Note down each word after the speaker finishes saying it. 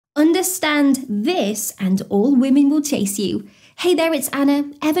Understand this and all women will chase you. Hey there, it's Anna.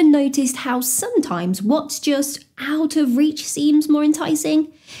 Ever noticed how sometimes what's just out of reach seems more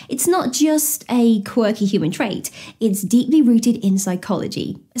enticing? It's not just a quirky human trait, it's deeply rooted in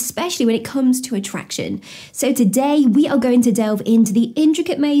psychology, especially when it comes to attraction. So today we are going to delve into the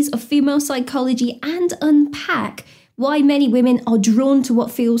intricate maze of female psychology and unpack why many women are drawn to what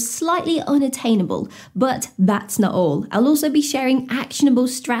feels slightly unattainable. But that's not all. I'll also be sharing actionable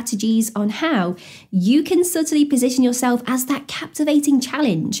strategies on how you can subtly position yourself as that captivating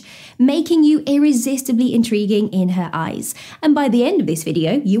challenge, making you irresistibly intriguing in her eyes. And by the end of this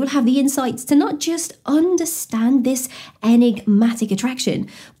video, you will have the insights to not just understand this enigmatic attraction,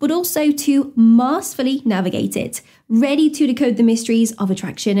 but also to masterfully navigate it. Ready to decode the mysteries of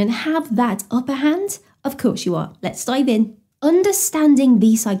attraction and have that upper hand? Of course you are. Let's dive in. Understanding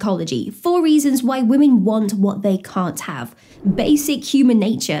the psychology. 4 reasons why women want what they can't have. Basic human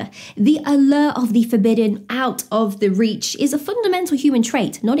nature. The allure of the forbidden out of the reach is a fundamental human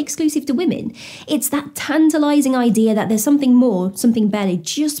trait, not exclusive to women. It's that tantalizing idea that there's something more, something better,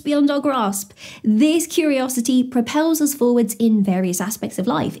 just beyond our grasp. This curiosity propels us forwards in various aspects of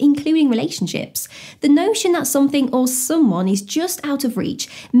life, including relationships. The notion that something or someone is just out of reach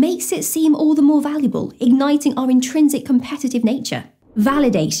makes it seem all the more valuable, igniting our intrinsic competitive nature.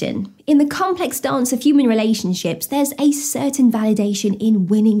 Validation. In the complex dance of human relationships, there's a certain validation in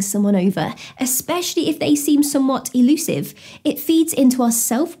winning someone over, especially if they seem somewhat elusive. It feeds into our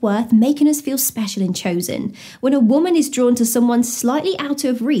self-worth, making us feel special and chosen. When a woman is drawn to someone slightly out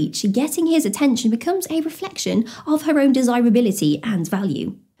of reach, getting his attention becomes a reflection of her own desirability and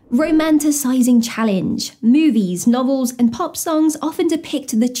value. Romanticizing challenge. Movies, novels, and pop songs often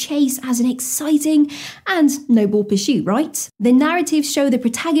depict the chase as an exciting and noble pursuit, right? The narratives show the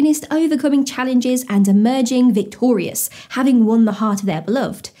protagonist overcoming challenges and emerging victorious, having won the heart of their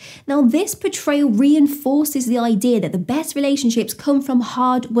beloved. Now, this portrayal reinforces the idea that the best relationships come from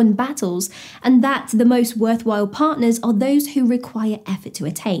hard-won battles, and that the most worthwhile partners are those who require effort to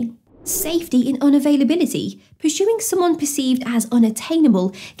attain. Safety in unavailability. Pursuing someone perceived as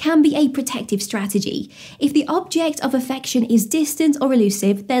unattainable can be a protective strategy. If the object of affection is distant or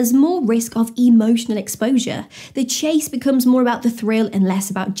elusive, there's more risk of emotional exposure. The chase becomes more about the thrill and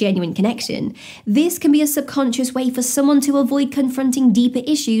less about genuine connection. This can be a subconscious way for someone to avoid confronting deeper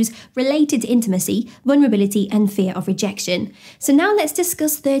issues related to intimacy, vulnerability, and fear of rejection. So now let's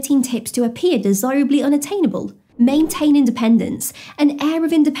discuss 13 tips to appear desirably unattainable. Maintain independence. An air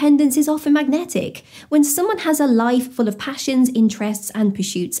of independence is often magnetic. When someone has a life full of passions, interests, and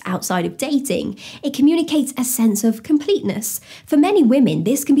pursuits outside of dating, it communicates a sense of completeness. For many women,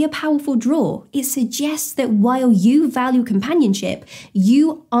 this can be a powerful draw. It suggests that while you value companionship,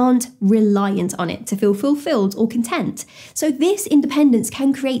 you aren't reliant on it to feel fulfilled or content. So this independence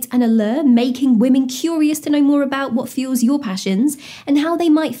can create an allure, making women curious to know more about what fuels your passions and how they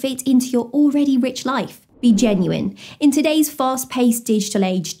might fit into your already rich life. Be genuine. In today's fast-paced digital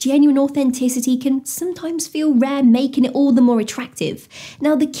age, genuine authenticity can sometimes feel rare, making it all the more attractive.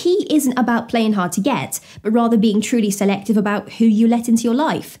 Now, the key isn't about playing hard to get, but rather being truly selective about who you let into your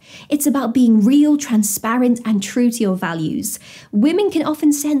life. It's about being real, transparent, and true to your values. Women can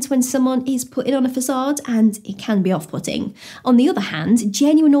often sense when someone is putting on a facade, and it can be off-putting. On the other hand,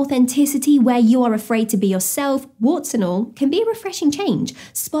 genuine authenticity, where you are afraid to be yourself, warts and all, can be a refreshing change,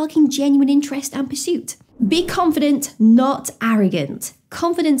 sparking genuine interest and pursuit. Be confident, not arrogant.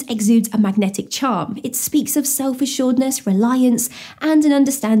 Confidence exudes a magnetic charm. It speaks of self-assuredness, reliance, and an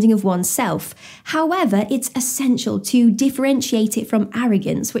understanding of oneself. However, it's essential to differentiate it from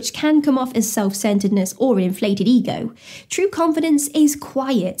arrogance, which can come off as self-centeredness or an inflated ego. True confidence is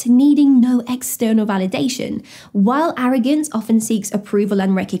quiet, needing no external validation. While arrogance often seeks approval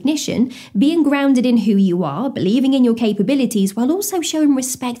and recognition, being grounded in who you are, believing in your capabilities, while also showing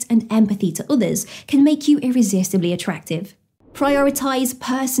respect and empathy to others, can make you irresistibly attractive. Prioritize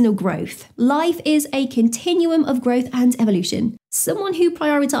personal growth. Life is a continuum of growth and evolution. Someone who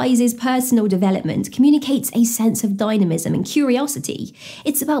prioritizes personal development communicates a sense of dynamism and curiosity.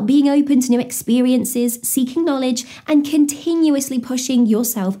 It's about being open to new experiences, seeking knowledge, and continuously pushing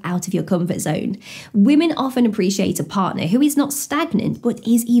yourself out of your comfort zone. Women often appreciate a partner who is not stagnant but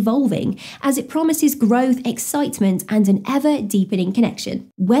is evolving, as it promises growth, excitement, and an ever-deepening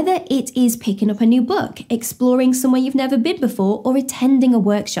connection. Whether it is picking up a new book, exploring somewhere you've never been before, or attending a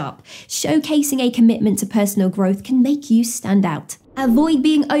workshop, showcasing a commitment to personal growth can make you stand out. Avoid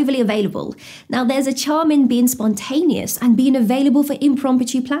being overly available. Now, there's a charm in being spontaneous and being available for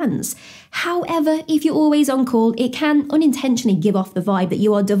impromptu plans. However, if you're always on call, it can unintentionally give off the vibe that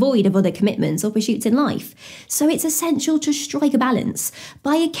you are devoid of other commitments or pursuits in life. So it's essential to strike a balance.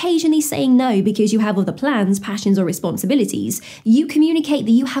 By occasionally saying no because you have other plans, passions, or responsibilities, you communicate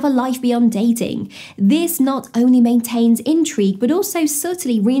that you have a life beyond dating. This not only maintains intrigue, but also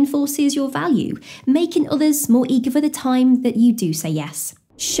subtly reinforces your value, making others more eager for the time that you do say yes.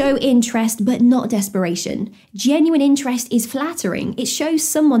 Show interest, but not desperation. Genuine interest is flattering. It shows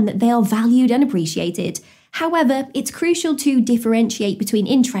someone that they are valued and appreciated. However, it's crucial to differentiate between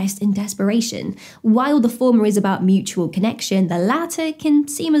interest and desperation. While the former is about mutual connection, the latter can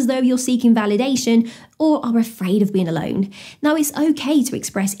seem as though you're seeking validation or are afraid of being alone. Now, it's okay to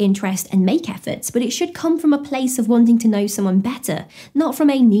express interest and make efforts, but it should come from a place of wanting to know someone better, not from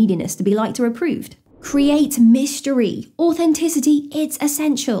a neediness to be liked or approved. Create mystery. Authenticity, it's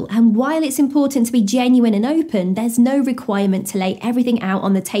essential, and while it's important to be genuine and open, there's no requirement to lay everything out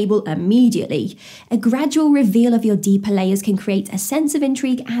on the table immediately. A gradual reveal of your deeper layers can create a sense of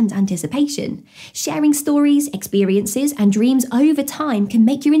intrigue and anticipation. Sharing stories, experiences, and dreams over time can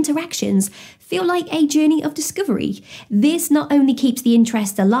make your interactions feel like a journey of discovery. This not only keeps the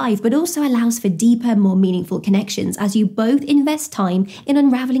interest alive, but also allows for deeper, more meaningful connections as you both invest time in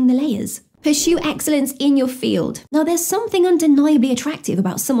unraveling the layers. Pursue excellence in your field. Now, there's something undeniably attractive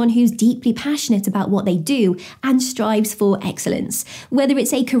about someone who's deeply passionate about what they do and strives for excellence. Whether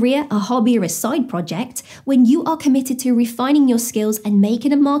it's a career, a hobby, or a side project, when you are committed to refining your skills and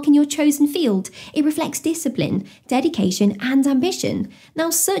making a mark in your chosen field, it reflects discipline, dedication, and ambition. Now,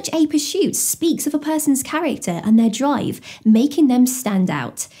 such a pursuit speaks of a person's character and their drive, making them stand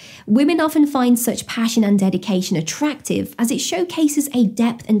out. Women often find such passion and dedication attractive as it showcases a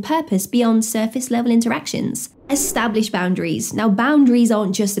depth and purpose beyond surface level interactions. Establish boundaries. Now, boundaries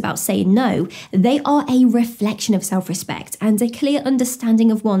aren't just about saying no, they are a reflection of self-respect and a clear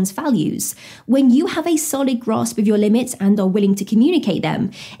understanding of one's values. When you have a solid grasp of your limits and are willing to communicate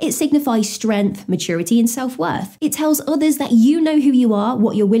them, it signifies strength, maturity, and self-worth. It tells others that you know who you are,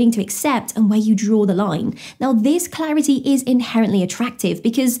 what you're willing to accept, and where you draw the line. Now, this clarity is inherently attractive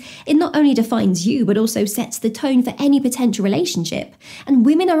because it not only defines you, but also sets the tone for any potential relationship. And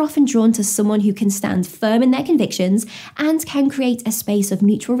women are often drawn to someone who can stand firm in their convictions and can create a space of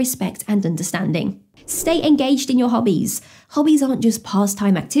mutual respect and understanding. Stay engaged in your hobbies. Hobbies aren't just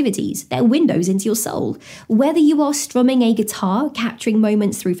pastime activities, they're windows into your soul. Whether you are strumming a guitar, capturing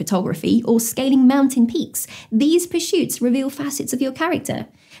moments through photography, or scaling mountain peaks, these pursuits reveal facets of your character.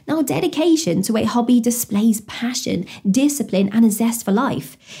 Now, dedication to a hobby displays passion, discipline, and a zest for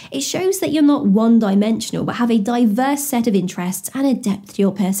life. It shows that you're not one-dimensional, but have a diverse set of interests and a depth to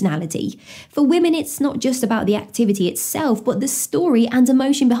your personality. For women, it's not just about the activity itself, but the story and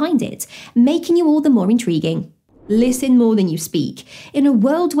emotion behind it, making you all the more intriguing. Listen more than you speak. In a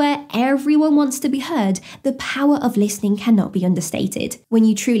world where everyone wants to be heard, the power of listening cannot be understated. When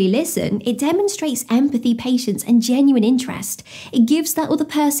you truly listen, it demonstrates empathy, patience, and genuine interest. It gives that other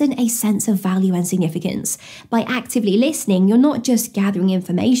person a sense of value and significance. By actively listening, you're not just gathering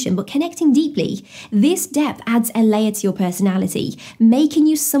information, but connecting deeply. This depth adds a layer to your personality, making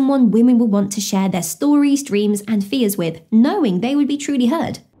you someone women will want to share their stories, dreams, and fears with, knowing they would be truly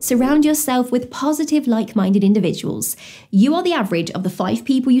heard. Surround yourself with positive, like-minded individuals. You are the average of the 5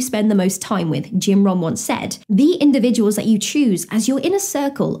 people you spend the most time with, Jim Rohn once said. The individuals that you choose as your inner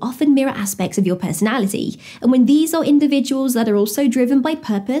circle often mirror aspects of your personality, and when these are individuals that are also driven by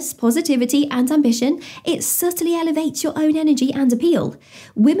purpose, positivity, and ambition, it subtly elevates your own energy and appeal.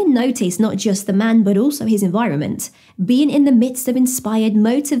 Women notice not just the man, but also his environment. Being in the midst of inspired,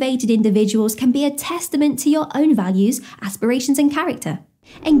 motivated individuals can be a testament to your own values, aspirations, and character.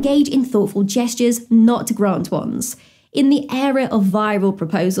 Engage in thoughtful gestures, not grand ones. In the era of viral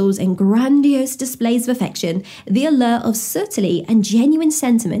proposals and grandiose displays of affection, the allure of subtlety and genuine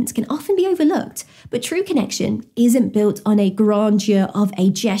sentiment can often be overlooked. But true connection isn't built on a grandeur of a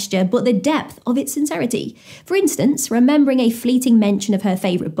gesture, but the depth of its sincerity. For instance, remembering a fleeting mention of her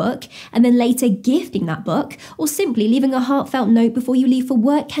favourite book, and then later gifting that book, or simply leaving a heartfelt note before you leave for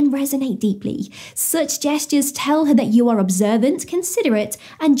work can resonate deeply. Such gestures tell her that you are observant, considerate,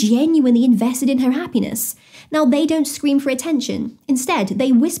 and genuinely invested in her happiness. Now, they don't scream for attention. Instead,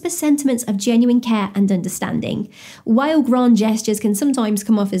 they whisper sentiments of genuine care and understanding. While grand gestures can sometimes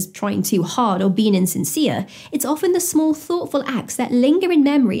come off as trying too hard or being insincere, it's often the small, thoughtful acts that linger in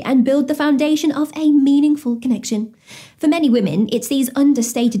memory and build the foundation of a meaningful connection. For many women, it's these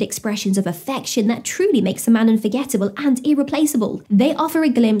understated expressions of affection that truly makes a man unforgettable and irreplaceable. They offer a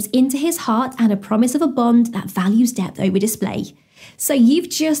glimpse into his heart and a promise of a bond that values depth over display. So you've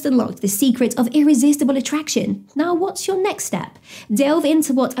just unlocked the secret of irresistible attraction. Now what's your next step? Delve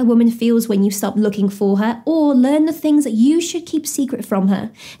into what a woman feels when you stop looking for her, or learn the things that you should keep secret from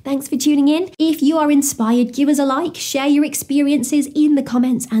her. Thanks for tuning in. If you are inspired, give us a like, share your experiences in the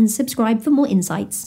comments, and subscribe for more insights.